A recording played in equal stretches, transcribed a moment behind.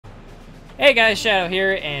Hey guys, Shadow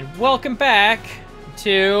here, and welcome back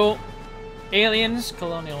to Aliens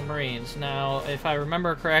Colonial Marines. Now, if I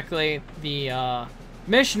remember correctly, the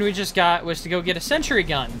mission we just got was to go get a sentry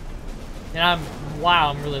gun. And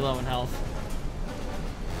I'm really low in health.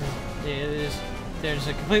 There's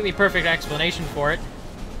a completely perfect explanation for it.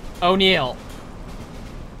 O'Neill.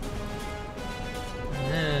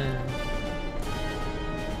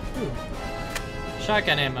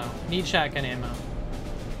 Shotgun ammo. Need shotgun ammo.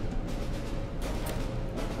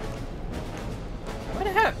 What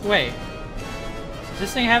the heck? Wait. Does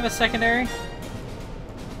this thing have a secondary?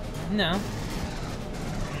 No.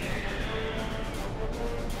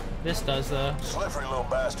 This does, though. Slippery little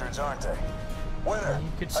bastards, aren't they? Winter, You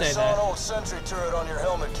could say I saw that. an old sentry turret on your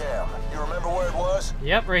helmet cam. You remember where it was?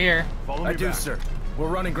 Yep, right here. Follow me I do, back. Sir. We're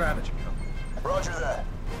running gravity. Roger that.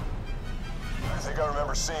 I think I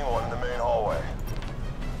remember seeing one in the main hallway.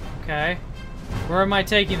 Okay. Where am I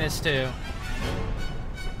taking this to?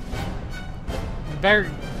 You better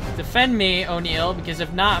defend me, O'Neill, because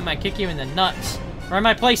if not, I'm gonna kick you in the nuts. Where am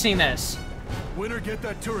I placing this? Winter, get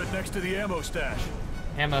that turret next to the ammo stash.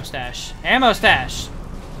 Ammo stash. Ammo stash!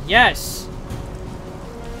 Yes!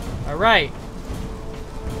 Alright.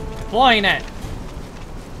 Deploying it.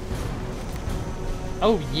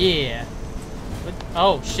 Oh, yeah. What?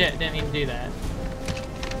 Oh, shit. Didn't mean to do that.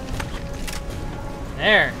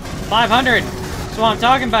 There. 500! That's what I'm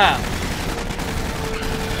talking about.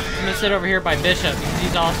 I'm gonna sit over here by Bishop because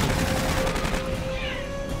he's awesome.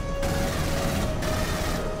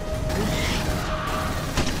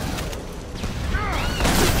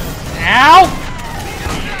 Ow!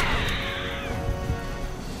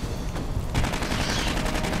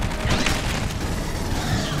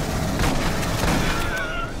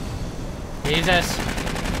 Jesus.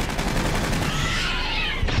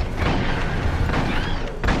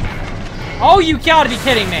 Oh, you gotta be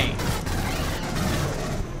kidding me!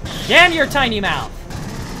 Damn your tiny mouth!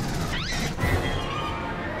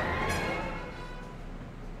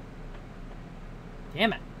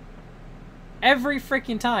 Damn it. Every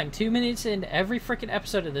freaking time, 2 minutes into every freaking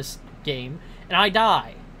episode of this game, and I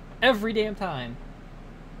die. Every damn time.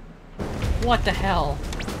 What the hell?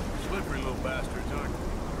 Slippery little bastards, aren't you?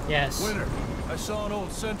 Yes. Winter, I saw an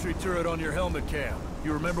old sentry turret on your helmet cam.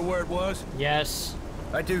 You remember where it was? Yes.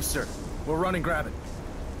 I do, sir. We're running gravity.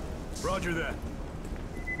 Roger that.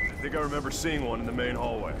 I think I remember seeing one in the main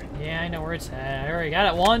hallway. Yeah, I know where it's at. I already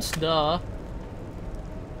got it once, duh. Alright,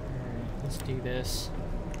 let's do this.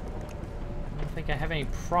 I don't think I have any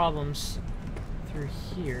problems through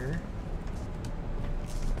here.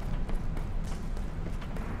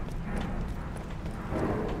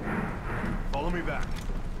 Follow me back.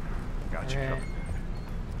 Got you Alright. covered.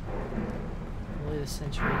 Really the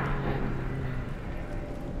sentry gun.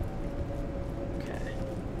 Okay.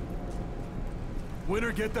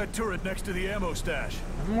 Winter, get that turret next to the ammo stash.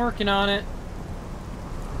 I'm working on it.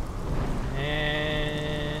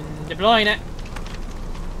 And deploying it.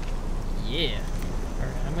 Yeah.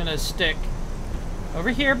 Alright, I'm gonna stick over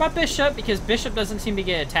here by Bishop because Bishop doesn't seem to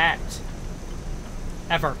get attacked.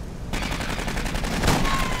 Ever.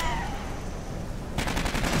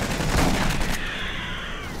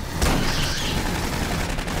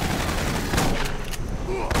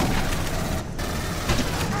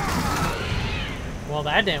 Well,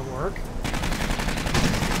 that didn't work.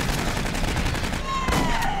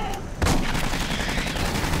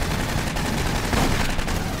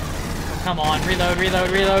 Oh, come on, reload, reload,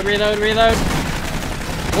 reload, reload, reload.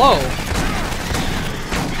 Whoa.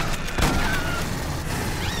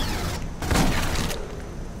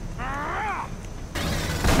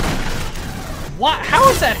 What? How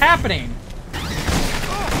is that happening?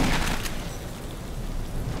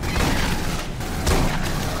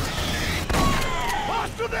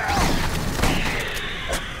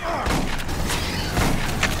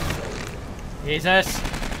 Jesus.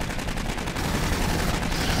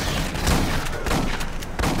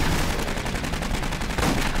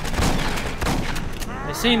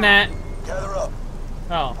 I seen that. Gather up.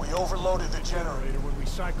 Oh. We overloaded the generator. When we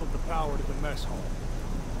cycled the power to the mess hall.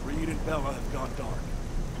 Reed and Bella have gone dark.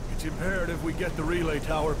 It's imperative we get the relay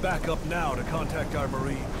tower back up now to contact our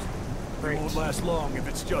Marines. Great. It won't last long if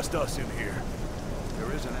it's just us in here.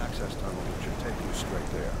 There is an access tunnel that should take you straight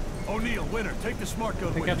there. O'Neill, Winter, take the smart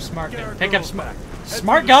gun. Pick with up you. smart Get gun. our Pick up girls smart. back. Head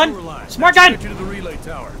Smart through the gun? sewer line. Smart That should gun! get you to the relay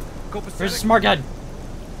tower. Where's the Copacetic? smart gun?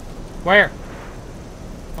 Where?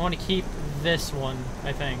 I want to keep this one,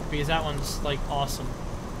 I think, because that one's, like, awesome.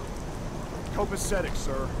 Copacetic,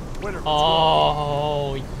 sir. Winter, let's go.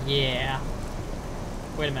 Oh, yeah.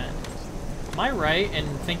 Wait a minute. Am I right in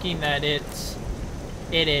thinking that it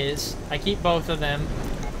is? I keep both of them.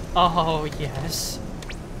 Oh, yes.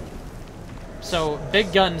 So,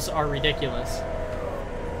 big guns are ridiculous.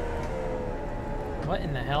 What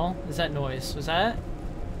in the hell is that noise? Was that?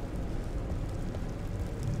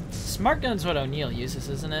 Smart gun's what O'Neill uses,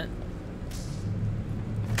 isn't it?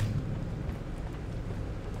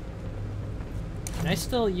 Can I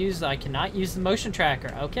still use... I cannot use the motion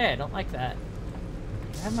tracker. Okay, I don't like that.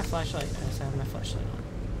 Do I have my flashlight? Yes, I have my flashlight on.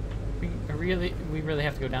 We really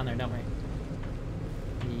have to go down there, don't we?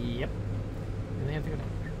 Yep. Really have to go down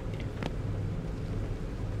there.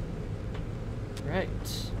 Damn. Right.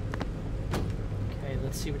 Okay,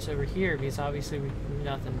 let's see what's over here, because obviously we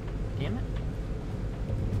nothing. Damn it.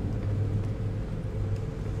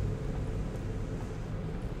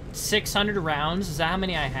 $600 rounds. Is that how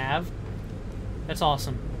many I have? That's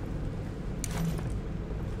awesome.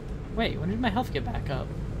 Wait, when did my health get back up?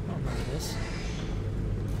 I don't remember this.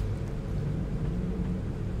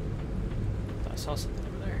 I saw something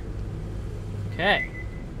over there. Okay.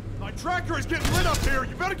 My tractor is getting lit up here.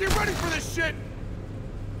 You better get ready for this shit.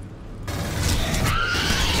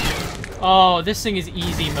 Oh, this thing is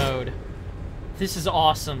easy mode. This is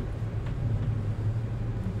awesome.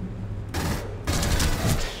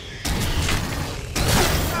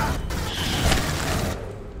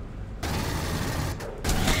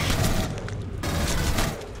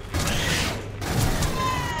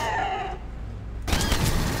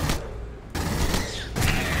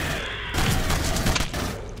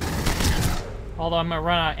 Although I'm gonna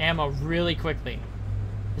run out of ammo really quickly.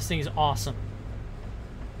 This thing is awesome.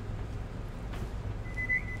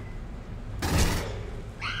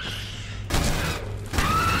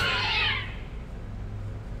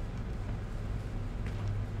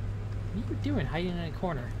 What are you doing hiding in a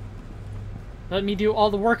corner? Let me do all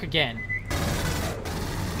the work again.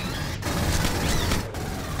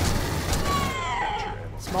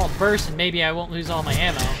 Small burst and maybe I won't lose all my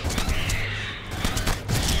ammo.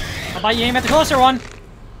 How about you aim at the closer one?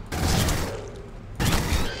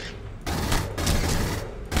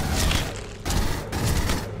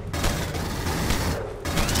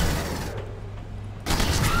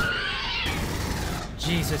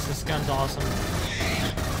 Jesus, this gun's awesome.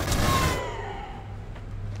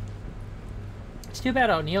 It's too bad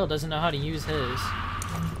O'Neill doesn't know how to use his.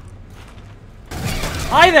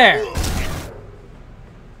 Hi there!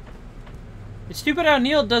 It's too bad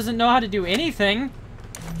O'Neill doesn't know how to do anything.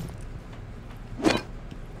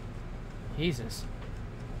 Jesus.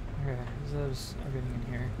 Okay, there's everything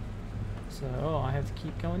in here. So, I have to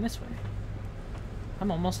keep going this way. I'm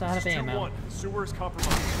almost out of ammo. 2-1. Sewer is compromised.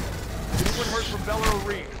 Anyone heard from Bella or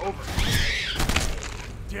Reed? Over.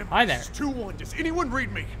 Damn, Hi there. It's 2-1. Does anyone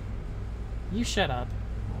read me? You shut up.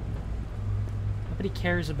 Nobody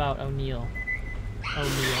cares about O'Neill.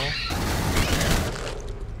 O'Neill.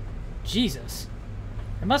 Jesus.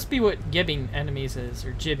 It must be what gibbing enemies is,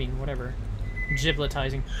 or jibbing, whatever.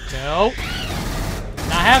 Gibletizing. No.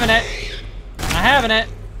 Not having it. Not having it.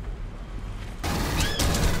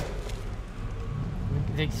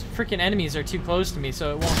 These freaking enemies are too close to me,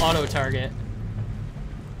 so it won't auto-target.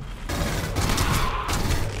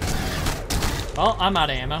 Well, I'm out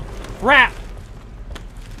of ammo. Crap!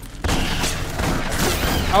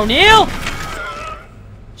 O'Neill!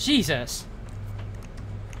 Jesus.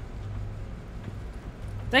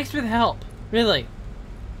 Thanks for the help. Really.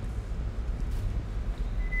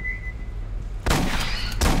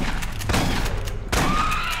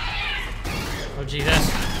 Oh,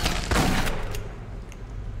 Jesus.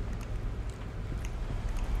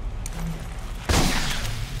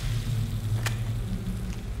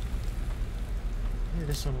 Maybe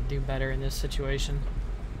this one will do better in this situation.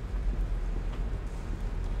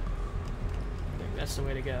 I think that's the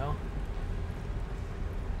way to go.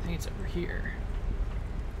 I think it's over here.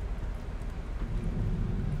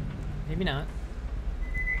 Maybe not.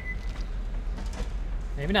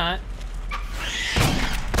 Maybe not.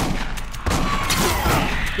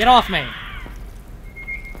 Get off me!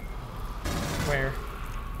 Where?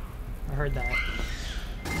 I heard that.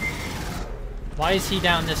 Why is he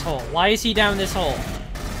down this hole? Why is he down this hole?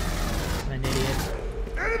 I'm an idiot.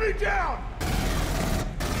 Enemy down!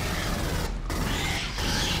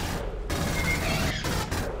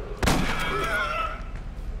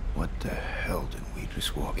 What the hell did we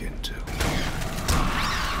just walk into?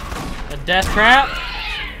 A death trap?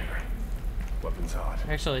 Weapons hot.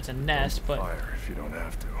 Actually, it's a nest, but... Fire if you don't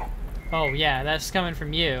have to. Oh, yeah, that's coming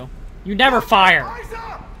from you. You never fire! Eyes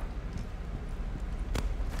up!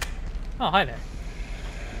 Oh, hi there.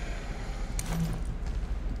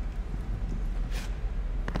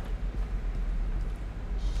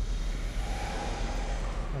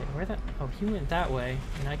 Wait, where the... Oh, he went that way,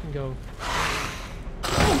 and I can go...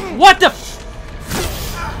 What the f-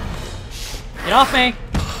 Get off me!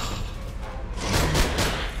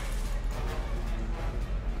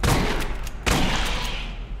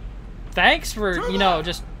 Thanks for, you know,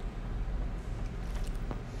 just...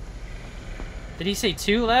 Did he say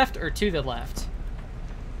 2 left or to the left?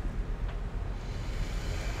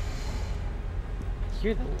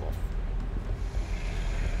 Hear the wolf.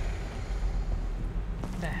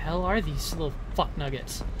 What the hell are these little fuck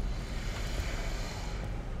nuggets?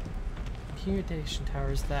 Communication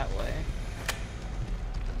towers that way.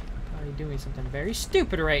 Probably doing something very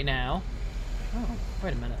stupid right now. Oh,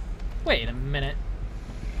 wait a minute. Wait a minute.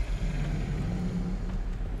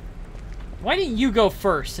 Why didn't you go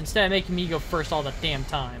first instead of making me go first all the damn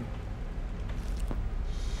time?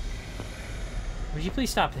 Would you please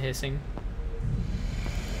stop the hissing?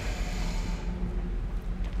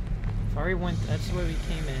 If I already went, that's the way we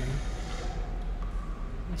came in.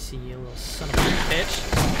 Let me see, you little son of a bitch.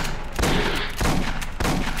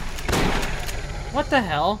 What the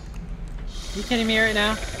hell? Are you kidding me right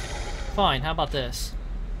now? Fine, how about this?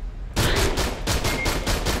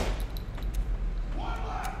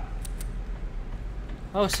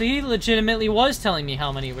 Oh, so he legitimately was telling me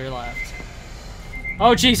how many were left.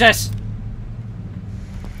 Oh, Jesus!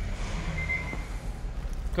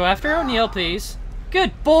 Go after O'Neill, please.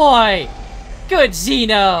 Good boy! Good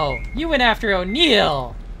Zeno! You went after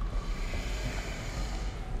O'Neill!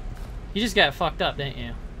 You just got fucked up, didn't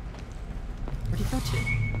you? Where'd he go to?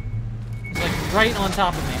 He's like right on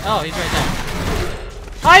top of me. Oh, he's right there.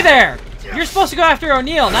 Hi there! You're supposed to go after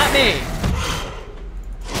O'Neill, not me!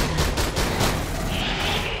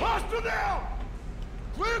 Hostile down!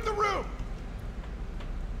 Clear the room!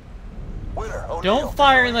 Winter, O'Neill, Don't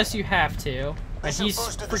fire Unless you have to. And he's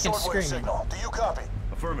freaking screaming. Signal. Do you copy?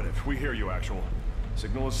 Affirmative. We hear you, Actual.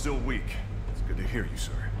 Signal is still weak. It's good to hear you,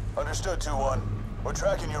 sir. Understood, 2-1. We're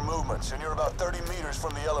tracking your movements, and you're about 30 meters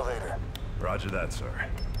from the elevator. Roger that, sir.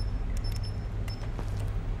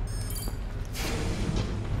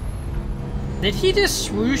 Did he just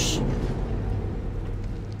swoosh?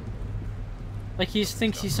 Like he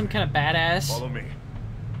thinks he's some kind of badass? Follow me.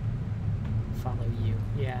 Follow you,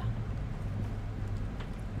 yeah.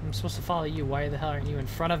 I'm supposed to follow you. Why the hell aren't you in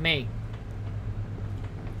front of me?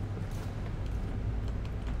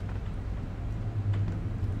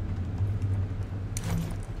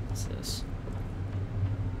 What's this?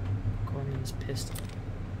 Gorman's pistol.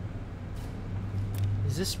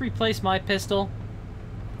 Does this replace my pistol?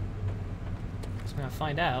 I'm gonna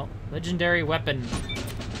find out. Legendary weapon.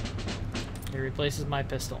 It replaces my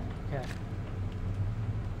pistol. Okay.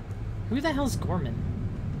 Who the hell's Gorman?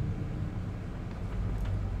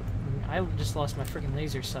 I just lost my freaking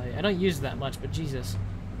laser sight. I don't use it that much, but Jesus.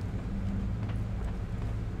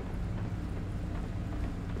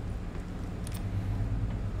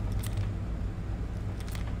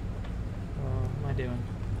 What am I doing?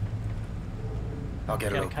 I'll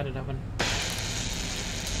get it Gotta open. cut it open.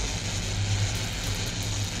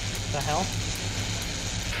 The hell?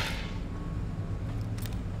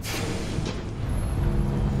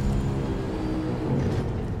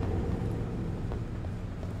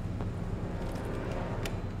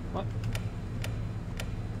 What?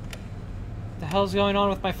 The hell's going on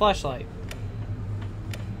with my flashlight?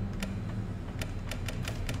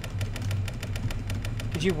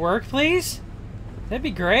 Could you work, please? That'd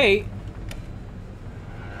be great.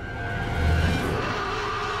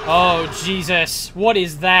 Oh, Jesus. What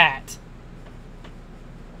is that?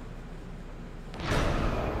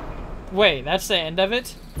 Wait, that's the end of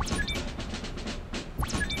it?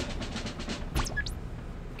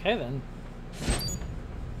 Okay, then.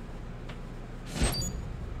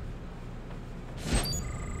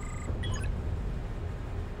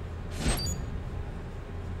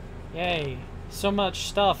 Yay. So much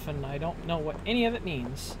stuff, and I don't know what any of it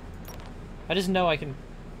means. I just know I can...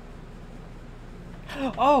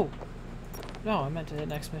 Oh! No, I meant to hit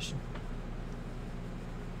next mission.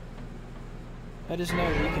 I just know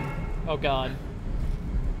we can... Oh, God.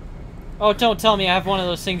 Oh, don't tell me I have one of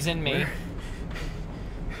those things in me.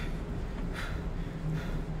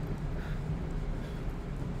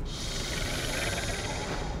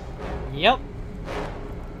 Yep.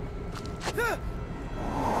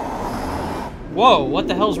 Whoa, what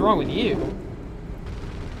the hell's wrong with you?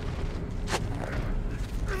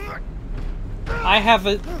 I have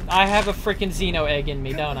a freaking Xeno egg in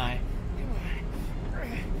me, don't I?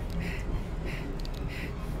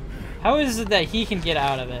 How is it that he can get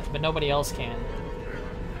out of it, but nobody else can?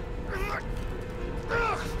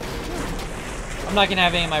 I'm not gonna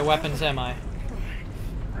have any of my weapons, am I?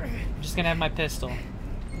 I'm just gonna have my pistol.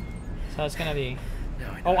 So it's gonna be...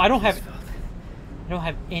 Oh, I don't have... don't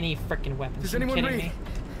have any freaking weapons. Does Are you anyone kidding read? me?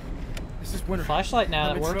 This is Winter. Flashlight now, I'm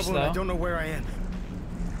that in works trouble and though. I don't know where I am.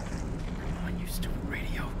 Come on, you stupid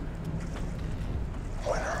radio.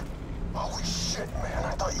 Winter. Holy shit, man.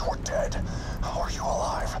 I thought you were dead. How are you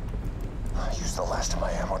alive? I used the last of my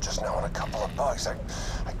ammo just now on a couple of bugs. I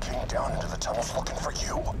came down into the tunnels looking for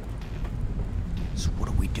you. So what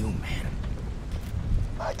do we do, man?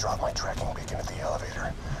 I dropped my tracking beacon at the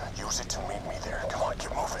elevator. Use it to meet me there. Come on,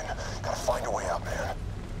 get moving. Gotta find a way out, man.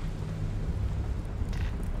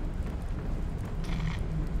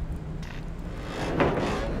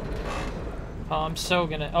 Oh, I'm so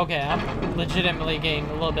gonna... Okay, I'm legitimately getting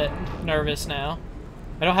a little bit nervous now.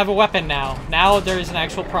 I don't have a weapon now. Now there is an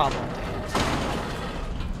actual problem.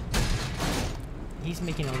 He's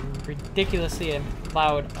making a ridiculously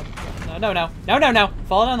loud... No.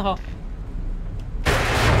 Fall down the hole.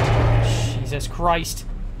 Jesus Christ.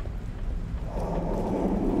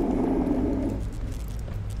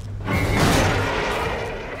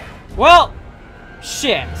 Well,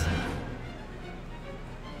 shit.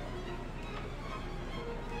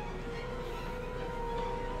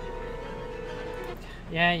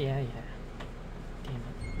 Yeah. Damn it.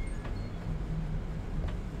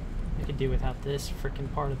 I could do without this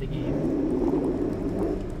freaking part of the game.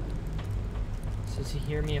 So does he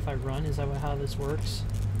hear me if I run? Is that how this works?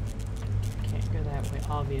 Can't go that way,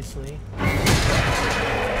 obviously.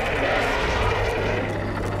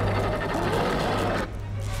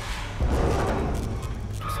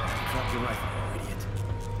 Drop your rifle, you idiot.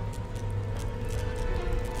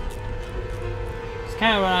 It's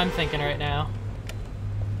kind of what I'm thinking right now.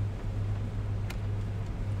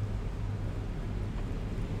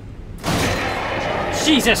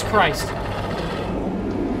 Jesus Christ!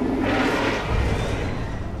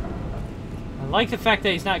 I like the fact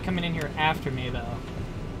that he's not coming in here after me, though.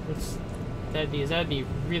 That'd be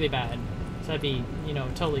really bad. So I'd be, you know,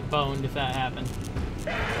 totally boned if that happened.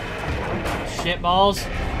 Shit balls.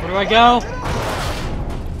 Where do I go?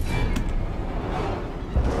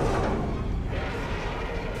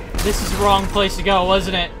 This is the wrong place to go,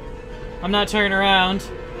 wasn't it? I'm not turning around.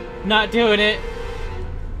 I'm not doing it.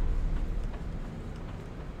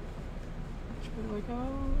 Where do I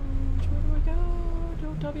go?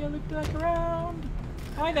 Don't tell me I look back around.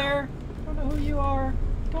 Hi there. Don't know who you are.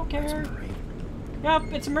 Don't care. Yep,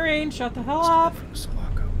 it's a Marine. Shut the hell up. From the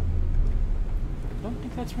Sulaco. Don't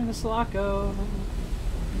think that's from the Sulaco.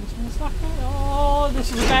 It's from the Sulaco. Oh,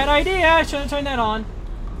 this is a bad idea. I shouldn't turn that on.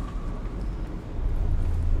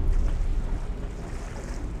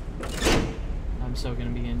 I'm so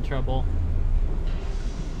gonna be in trouble.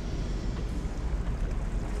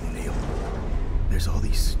 O'Neill, there's all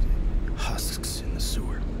these husks in the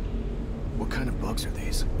sewer. What kind of bugs are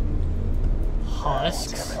these?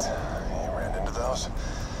 Husks? Damn it. You ran into those?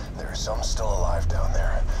 There's some still alive down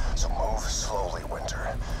there. So move slowly,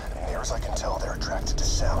 Winter. Near as I can tell, they're attracted to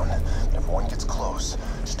sound. If one gets close,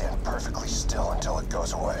 stand perfectly still until it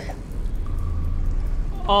goes away.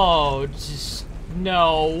 Oh, just...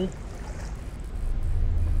 no.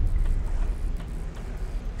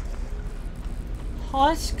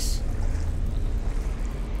 Husks?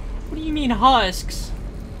 What do you mean husks?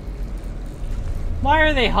 Why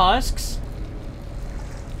are they husks?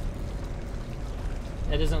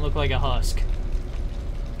 That doesn't look like a husk.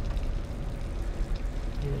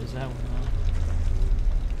 Neither does that one, though.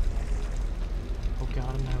 Oh god,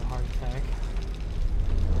 I'm gonna have a heart attack.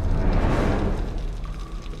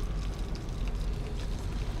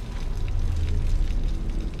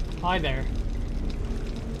 Hi there.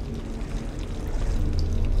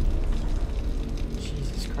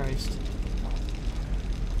 Jesus Christ.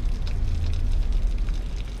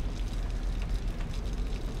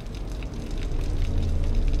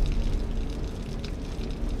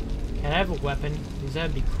 Can I have a weapon? Because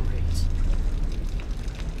that'd be great.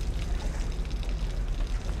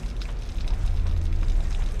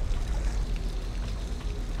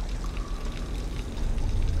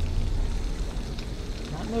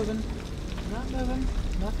 Not moving. Not moving.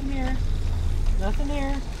 Nothing here. Nothing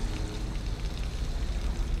here.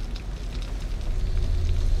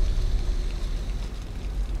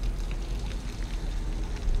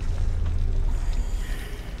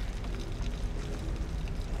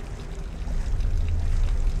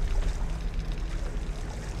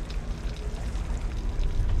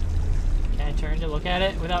 Can I turn to look at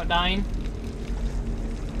it without dying?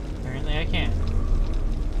 Apparently I can't.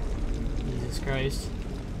 Jesus Christ.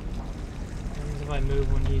 What happens if I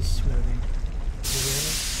move when he's moving?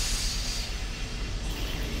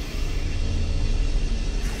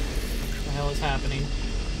 What the hell is happening?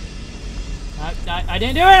 I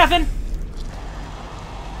didn't do nothing!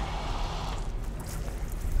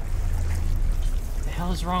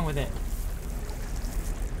 hell is wrong with it?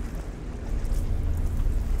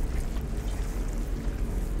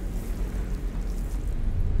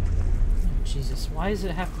 Oh, Jesus, why does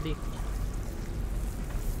it have to be...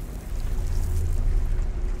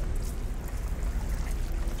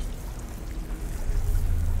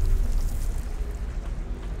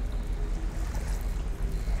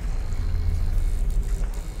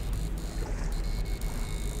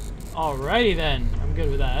 Alrighty then, I'm good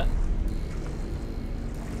with that.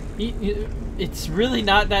 It's really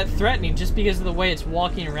not that threatening just because of the way it's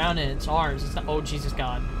walking around in its arms. It's not, oh Jesus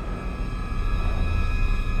God.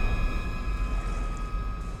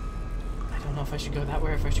 I don't know if I should go that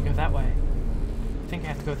way or if I should go that way. I think I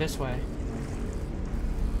have to go this way.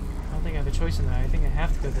 I don't think I have a choice in that. I think I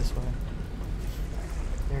have to go this way.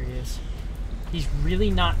 There he is. He's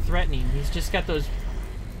really not threatening. He's just got those...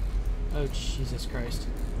 Oh Jesus Christ.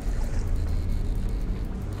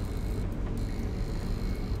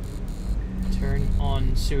 Turn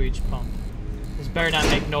on sewage pump. This better not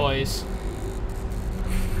make noise.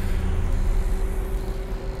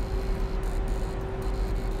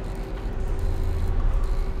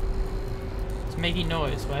 It's making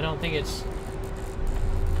noise, but I don't think it's...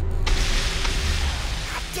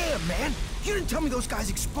 God damn, man! You didn't tell me those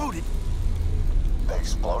guys exploded! They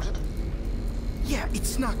exploded? Yeah,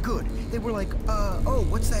 it's not good. They were like, oh,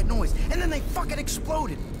 what's that noise? And then they fucking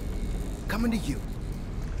exploded! Coming to you.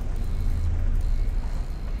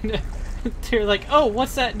 They're like, oh,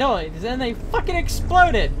 what's that noise? And then they fucking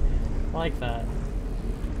exploded! I like that.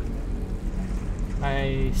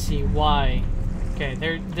 I see why. Okay,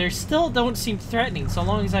 they still don't seem threatening. So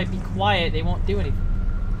long as I be quiet, they won't do anything.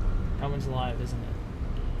 That one's alive, isn't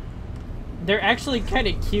it? They're actually kind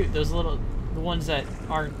of cute, those little... The ones that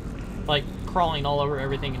aren't, like, crawling all over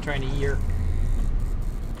everything and trying to eat your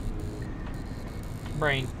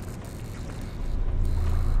brain.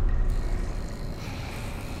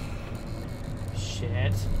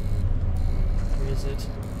 Shit. Where is it?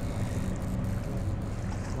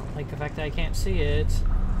 I don't like the fact that I can't see it.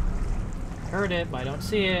 I heard it, but I don't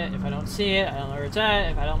see it. If I don't see it, I don't know where it's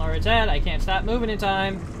at. If I don't know where it's at, I can't stop moving in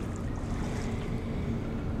time.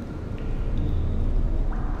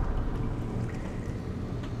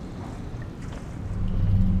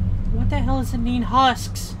 What the hell does it mean,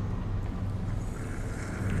 husks?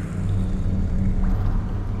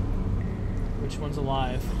 Which one's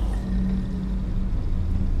alive?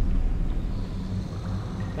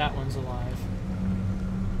 That one's alive.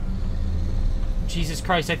 Jesus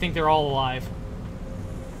Christ, I think they're all alive.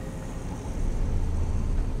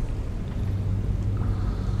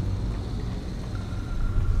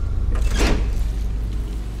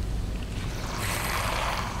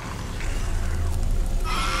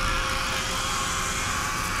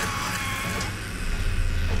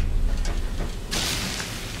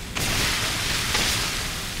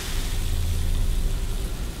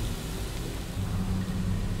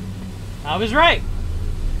 I was right.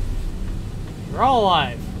 They're all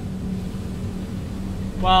alive.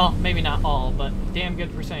 Well, maybe not all, but a damn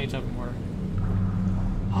good percentage of them were.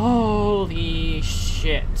 Holy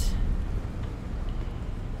shit.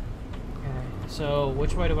 Okay, so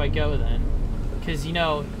which way do I go then? Because, you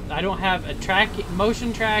know, I don't have a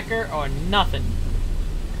motion tracker or nothing.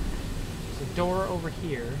 There's a door over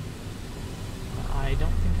here. I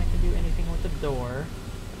don't think I can do anything with the door.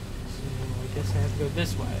 So I guess I have to go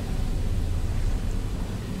this way.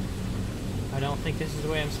 I don't think this is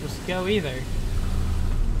the way I'm supposed to go either.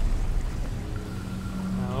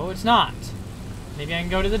 No, it's not. Maybe I can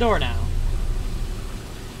go to the door now.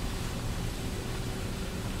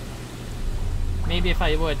 Maybe if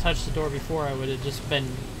I would have touched the door before, I would have just been...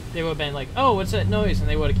 They would have been like, oh, what's that noise? And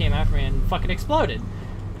they would have came after me and fucking exploded.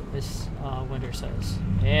 This Winter says.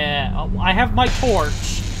 Yeah, oh, I have my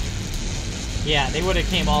torch. Yeah, they would have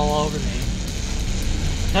came all over me.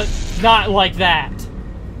 Not like that.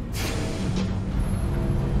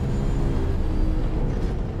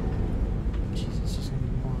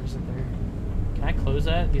 Close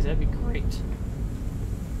that? Because that'd be great.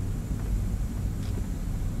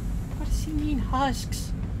 What does he mean,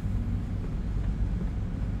 husks?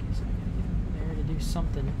 Okay, so I gotta get him there to do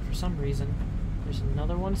something for some reason. There's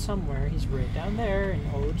another one somewhere. He's right down there. And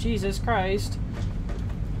oh, Jesus Christ.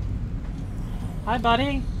 Hi,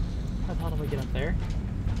 buddy. How the hell do I get up there?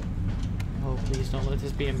 Oh, please don't let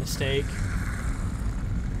this be a mistake.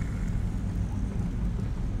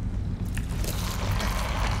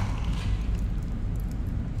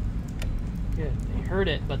 Good. They heard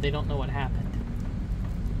it, but they don't know what happened.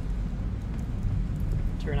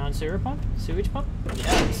 Turn on sewer pump? Sewage pump?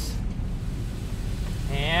 Yes.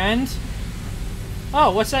 And...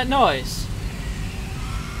 oh, what's that noise?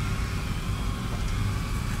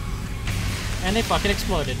 And they fucking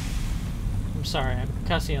exploded. I'm sorry, I'm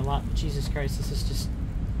cussing a lot, but Jesus Christ, this is just...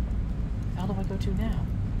 How do I go to now?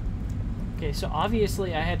 Okay, so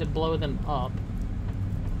obviously I had to blow them up.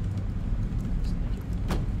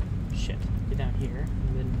 Shit. Get down here,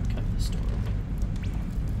 and then cut this door.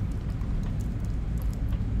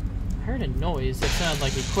 I heard a noise that sounded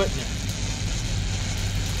like equipment.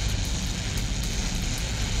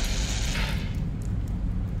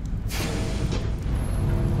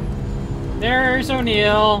 There's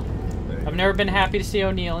O'Neill. Hey. I've never been happy to see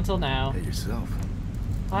O'Neill until now. Hey, yourself.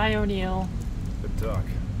 Hi, O'Neill. Good talk.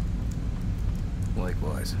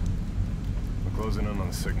 Likewise. We're closing in on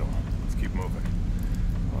the signal. Let's keep moving.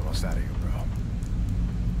 Almost out of here, bro.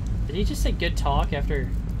 Did he just say good talk after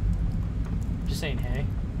just saying hey?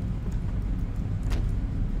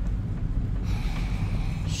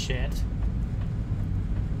 Shit.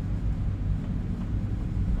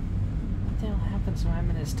 What the hell happens when I'm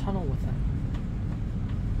in this tunnel with him?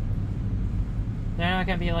 They're not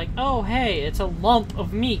gonna be like, oh hey, it's a lump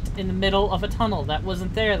of meat in the middle of a tunnel that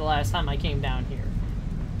wasn't there the last time I came down here.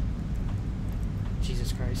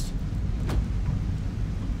 Jesus Christ.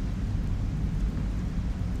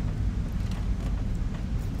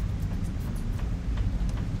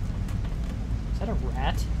 Is that a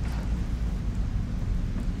rat?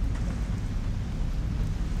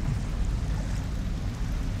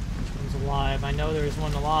 Which one's alive? I know there's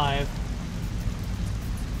one alive.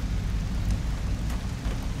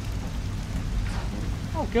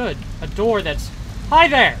 Oh, good. A door that's... Hi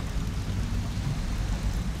there!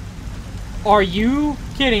 Are you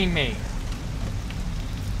kidding me?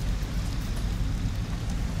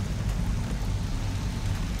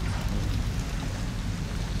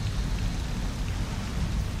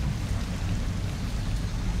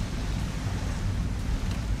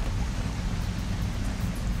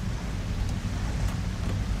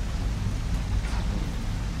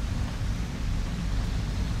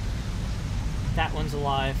 That one's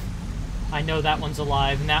alive. I know that one's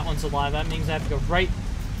alive, and that one's alive. That means I have to go right...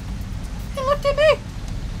 He looked at me!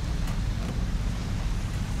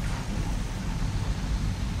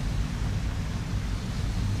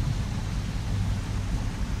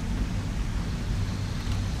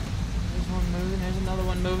 There's one moving, there's another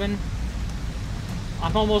one moving.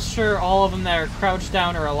 I'm almost sure all of them that are crouched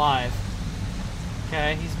down are alive.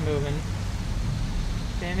 Okay, he's moving.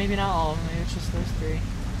 Okay, maybe not all of them, maybe it's just those three.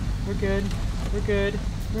 We're good. We're good.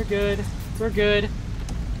 We're good. We're good. Is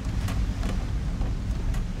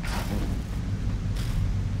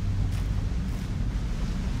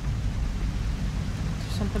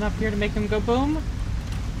there something up here to make them go boom?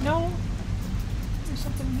 No? There's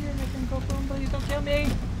something here to make them go boom. Please don't kill me.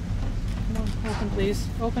 Come on, open please.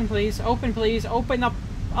 Open please. Open please. Open up.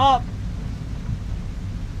 Up.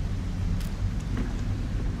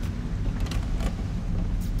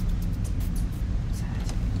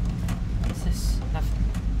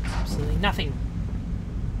 Nothing.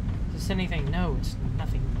 Is this anything? No, it's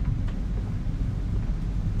nothing.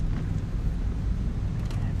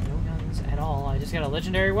 I have no guns at all. I just got a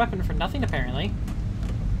legendary weapon for nothing, apparently.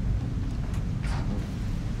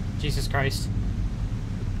 Jesus Christ.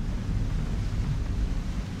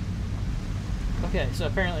 Okay, so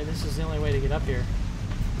apparently this is the only way to get up here.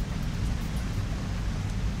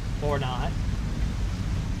 Or not.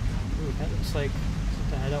 Ooh, that looks like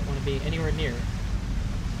something I don't want to be anywhere near.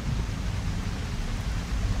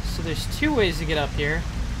 So there's two ways to get up here,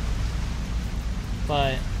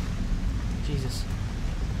 but Jesus,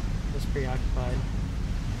 I was preoccupied.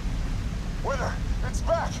 Winter, it's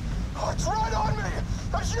back! Oh, it's right on me!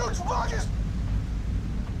 A huge bug is...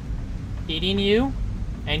 Eating you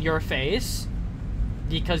and your face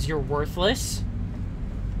because you're worthless.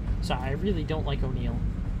 So I really don't like O'Neill.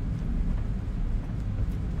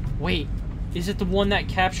 Wait, is it the one that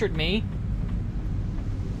captured me?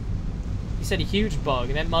 He said a huge bug,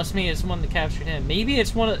 and that must mean it's the one that captured him. Maybe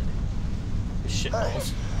it's one of the shitballs.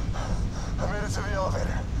 Hey, I made it to the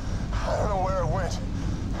elevator. I don't know where it went.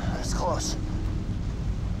 It's close.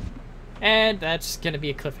 And that's gonna be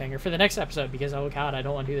a cliffhanger for the next episode because, oh god, I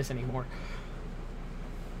don't want to do this anymore.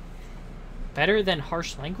 Better than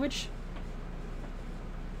harsh language?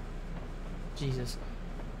 Jesus.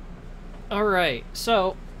 Alright,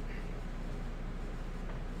 so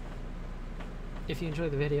if you enjoyed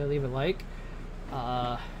the video, leave a like.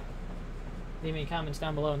 Leave me comments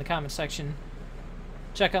down below in the comment section.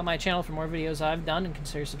 Check out my channel for more videos I've done and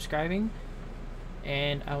consider subscribing.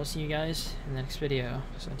 And I will see you guys in the next video.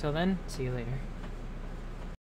 So until then, see you later.